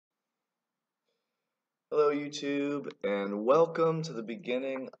Hello, YouTube, and welcome to the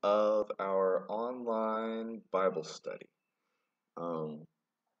beginning of our online Bible study. Um,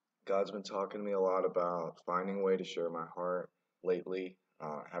 God's been talking to me a lot about finding a way to share my heart lately.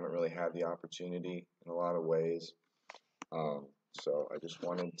 Haven't really had the opportunity in a lot of ways. So I just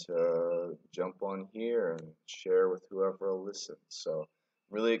wanted to jump on here and share with whoever will listen. So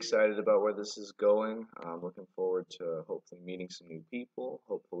I'm really excited about where this is going. I'm looking forward to hopefully meeting some new people,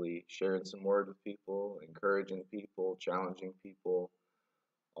 hopefully sharing some word with people, encouraging people, challenging people,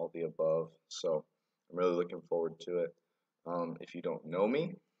 all the above. So I'm really looking forward to it. If you don't know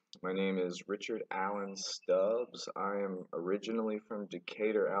me, my name is Richard Allen Stubbs. I am originally from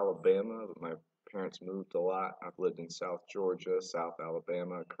Decatur, Alabama, but my parents moved a lot. I've lived in South Georgia, South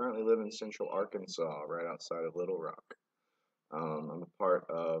Alabama. I currently live in Central Arkansas, right outside of Little Rock. I'm a part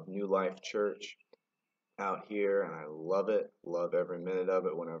of New Life Church out here, and I love it. Love every minute of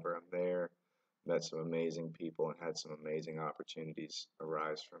it whenever I'm there. Met some amazing people and had some amazing opportunities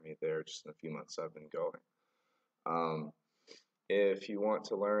arise for me there just in the few months I've been going. Um, if you want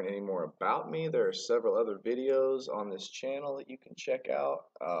to learn any more about me, there are several other videos on this channel that you can check out.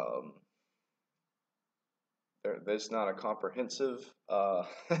 There's not a comprehensive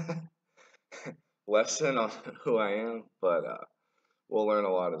lesson on who I am, but we'll learn a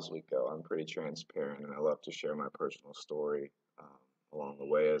lot as we go. I'm pretty transparent, and I love to share my personal story along the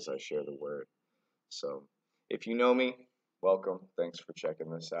way as I share the word. So, if you know me, welcome. Thanks for checking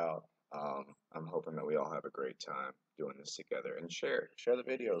this out. I'm hoping that we all have a great time doing this together, and share the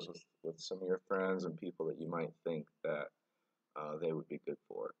videos with some of your friends and people that you might think that they would be good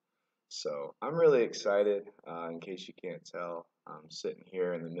for. So I'm really excited. In case you can't tell, I'm sitting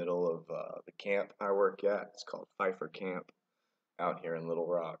here in the middle of the camp I work at. It's called Pfeiffer Camp out here in Little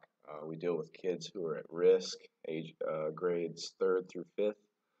Rock. We deal with kids who are at risk, grades 3rd through 5th.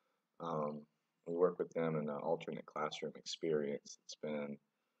 We work with them in an alternate classroom experience. It's been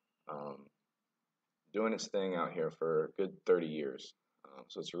um, doing its thing out here for a good 30 years.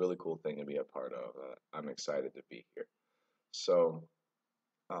 So it's a really cool thing to be a part of. I'm excited to be here. So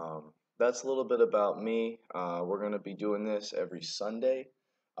that's a little bit about me. We're going to be doing this every Sunday.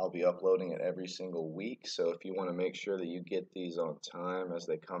 I'll be uploading it every single week. So if you want to make sure that you get these on time as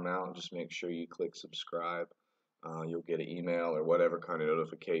they come out, just make sure you click subscribe. You'll get an email or whatever kind of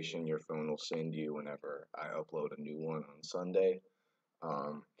notification your phone will send you whenever I upload a new one on Sunday.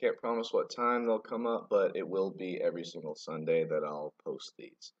 Can't promise what time they'll come up, but it will be every single Sunday that I'll post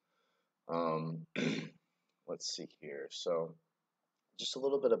these. Um, let's see here. So, just a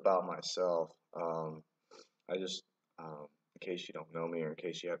little bit about myself. I just, in case you don't know me or in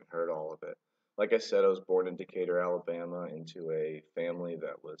case you haven't heard all of it, like I said, I was born in Decatur, Alabama, into a family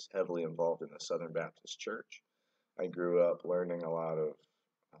that was heavily involved in the Southern Baptist Church. I grew up learning a lot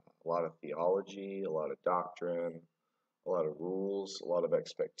of theology, a lot of doctrine, a lot of rules, a lot of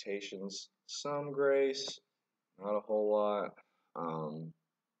expectations, some grace, not a whole lot. Um,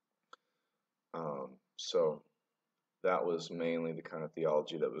 so that was mainly the kind of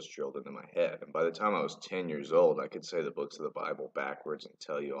theology that was drilled into my head. And by the time I was 10 years old, I could say the books of the Bible backwards and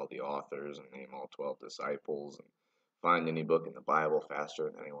tell you all the authors and name all 12 disciples and find any book in the Bible faster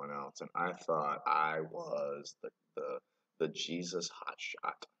than anyone else. And I thought I was the Jesus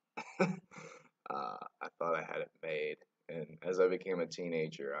hotshot. I thought I had it made. And as I became a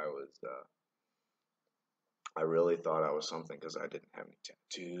teenager, I really thought I was something because I didn't have any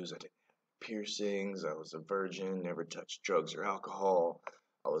tattoos, I didn't have piercings, I was a virgin, never touched drugs or alcohol.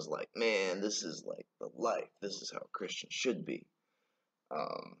 I was like, man, this is like the life. This is how Christians should be.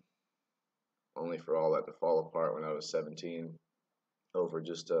 Um, Only for all that to fall apart when I was 17 over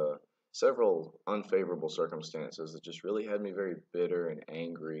just several unfavorable circumstances that just really had me very bitter and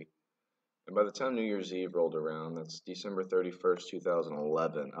angry. And by the time New Year's Eve rolled around, that's December 31st,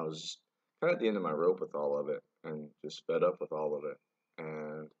 2011, I was kind of at the end of my rope with all of it and just fed up with all of it.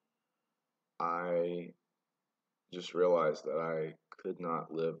 And I just realized that I could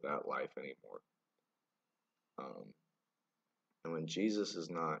not live that life anymore. And when Jesus is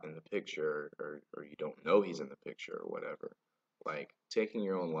not in the picture, or you don't know he's in the picture or whatever, like taking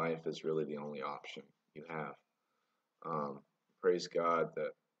your own life is really the only option you have. Praise God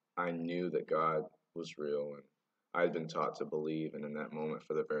that I knew that God was real and I had been taught to believe. And in that moment,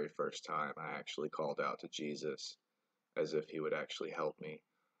 for the very first time, I actually called out to Jesus as if he would actually help me,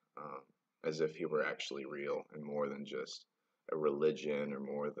 um, as if he were actually real and more than just a religion or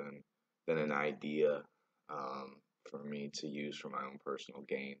more than an idea for me to use for my own personal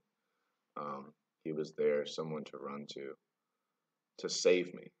gain. He was there, someone to run to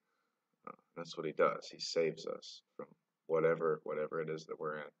save me. That's what he does. He saves us from whatever it is that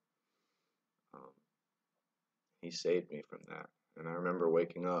we're in. Um, He saved me from that. And I remember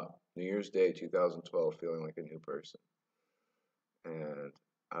waking up New Year's Day 2012 feeling like a new person. And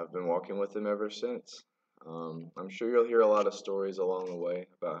I've been walking with him ever since. I'm sure you'll hear a lot of stories along the way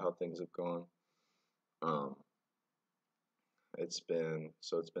about how things have gone. Um, it's been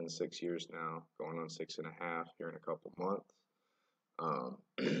 6 years now, going on 6.5 here in a couple months. Um,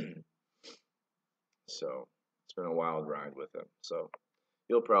 so it's been a wild ride with him. So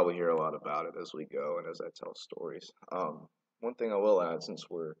you'll probably hear a lot about it as we go and as I tell stories. One thing I will add, since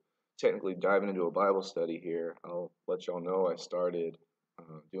we're technically diving into a Bible study here, I'll let y'all know I started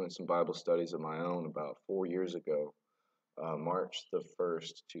doing some Bible studies of my own about 4 years ago, March the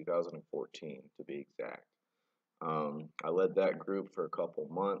 1st, 2014 to be exact. I led that group for a couple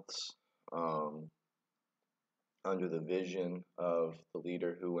months um, under the vision of the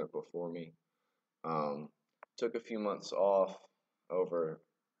leader who went before me. Um, Took a few months off over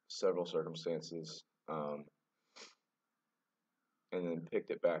several circumstances, and then picked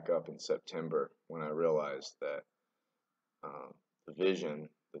it back up in September when I realized that the vision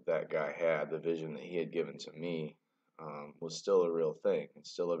that that guy had, the vision that he had given to me, was still a real thing and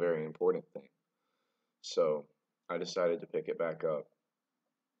still a very important thing. So I decided to pick it back up,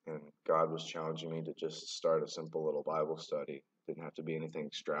 and God was challenging me to just start a simple little Bible study. Didn't have to be anything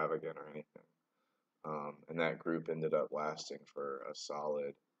extravagant or anything. And that group ended up lasting for a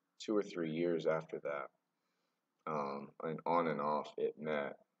solid 2 or 3 years after that. And on and off it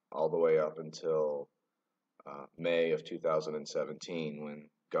met all the way up until May of 2017 when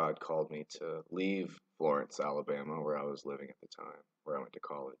God called me to leave Florence, Alabama, where I was living at the time, where I went to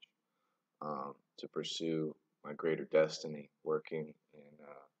college, to pursue my greater destiny working in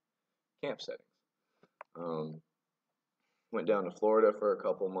camp settings. Went down to Florida for a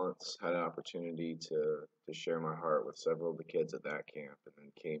couple months, had an opportunity to share my heart with several of the kids at that camp, and then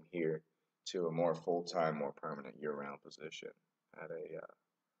came here to a more full-time, more permanent year-round position at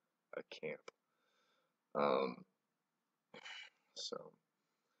a camp. So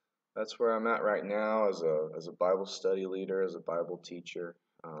that's where I'm at right now as a Bible study leader, as a Bible teacher.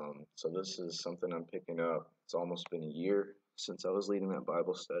 So this is something I'm picking up. It's almost been a year since I was leading that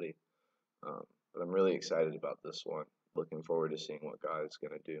Bible study, but I'm really excited about this one. Looking forward to seeing what God is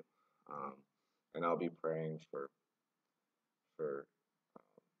going to do, and I'll be praying for for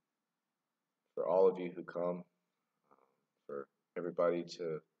all of you who come, for everybody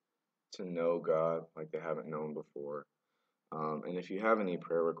to know God like they haven't known before. And if you have any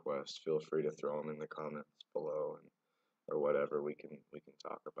prayer requests, feel free to throw them in the comments below, or whatever. We can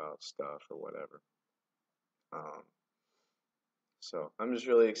talk about stuff or whatever. So I'm just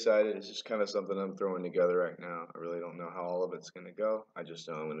really excited. It's just kind of something I'm throwing together right now. I really don't know how all of it's going to go. I just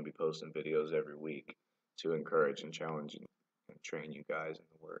know I'm going to be posting videos every week to encourage and challenge and train you guys in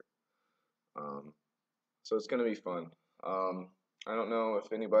the Word. So it's going to be fun. I don't know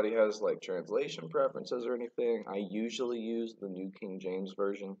if anybody has like translation preferences or anything. I usually use the New King James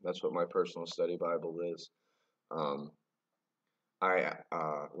Version. That's what my personal study Bible is.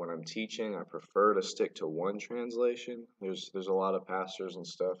 When I'm teaching, I prefer to stick to one translation. There's a lot of pastors and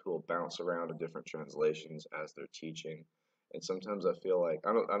stuff who will bounce around to different translations as they're teaching, and sometimes I feel like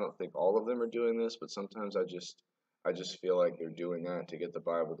I don't think all of them are doing this, but sometimes I just feel like they're doing that to get the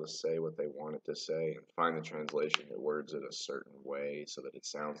Bible to say what they want it to say and find the translation that words it a certain way so that it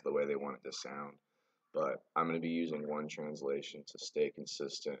sounds the way they want it to sound. But I'm going to be using one translation to stay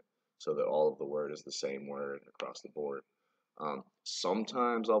consistent so that all of the word is the same word across the board.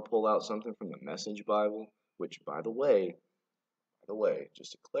 Sometimes I'll pull out something from the Message Bible, which, by the way,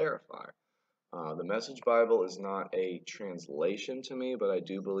 just to clarify, the Message Bible is not a translation to me, but I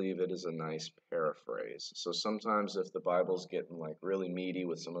do believe it is a nice paraphrase. So sometimes if the Bible's getting like really meaty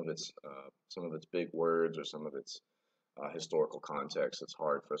with some of its big words or some of its historical context, it's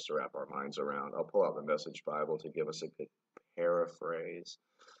hard for us to wrap our minds around. I'll pull out the Message Bible to give us a good paraphrase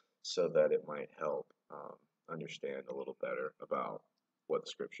so that it might help understand a little better about what the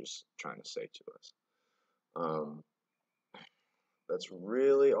Scripture's trying to say to us. That's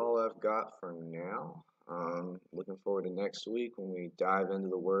really all I've got for now. Looking forward to next week when we dive into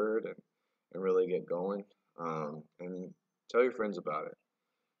the Word and really get going. And tell your friends about it.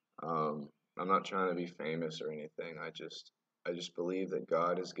 I'm not trying to be famous or anything. I just believe that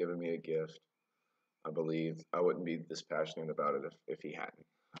God has given me a gift. I believe I wouldn't be this passionate about it if He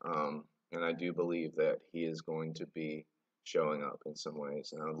hadn't. And I do believe that He is going to be showing up in some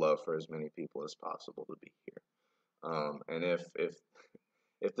ways, and I would love for as many people as possible to be here. And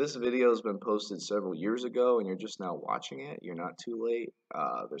if this video has been posted several years ago and you're just now watching it, you're not too late.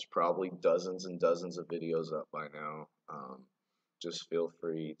 There's probably dozens and dozens of videos up by now. Just feel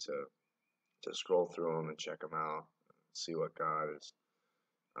free to to scroll through them and check them out, see what God is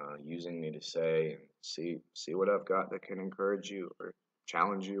using me to say, and see what I've got that can encourage you or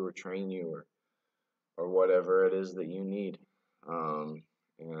challenge you or train you or whatever it is that you need.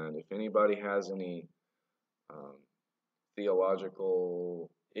 And if anybody has any um, theological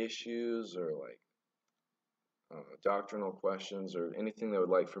issues or like doctrinal questions or anything they would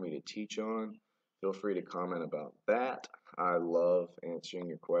like for me to teach on, feel free to comment about that. I love answering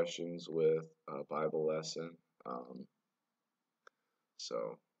your questions with a Bible lesson.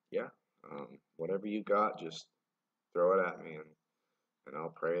 So yeah, whatever you got, just throw it at me, and I'll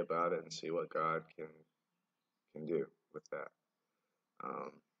pray about it and see what God can do with that.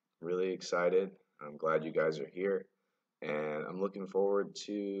 Um, really excited. I'm glad you guys are here, and I'm looking forward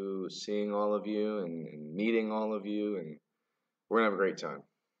to seeing all of you and meeting all of you, and we're gonna have a great time.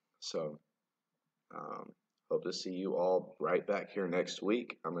 So hope to see you all right back here next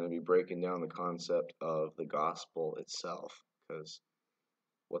week. I'm going to be breaking down the concept of the gospel itself, because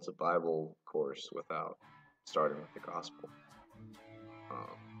what's a Bible course without starting with the gospel?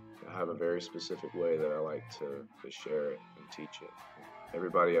 I have a very specific way that I like to share it and teach it.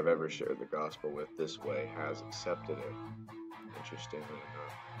 Everybody I've ever shared the gospel with this way has accepted it, interestingly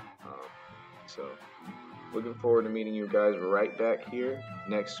enough. So, looking forward to meeting you guys right back here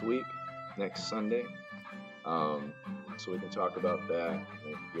next week, next Sunday, so we can talk about that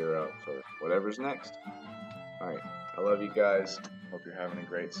and gear up for whatever's next. All right, I love you guys. Hope you're having a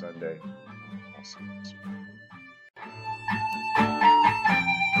great Sunday. I'll see you next week.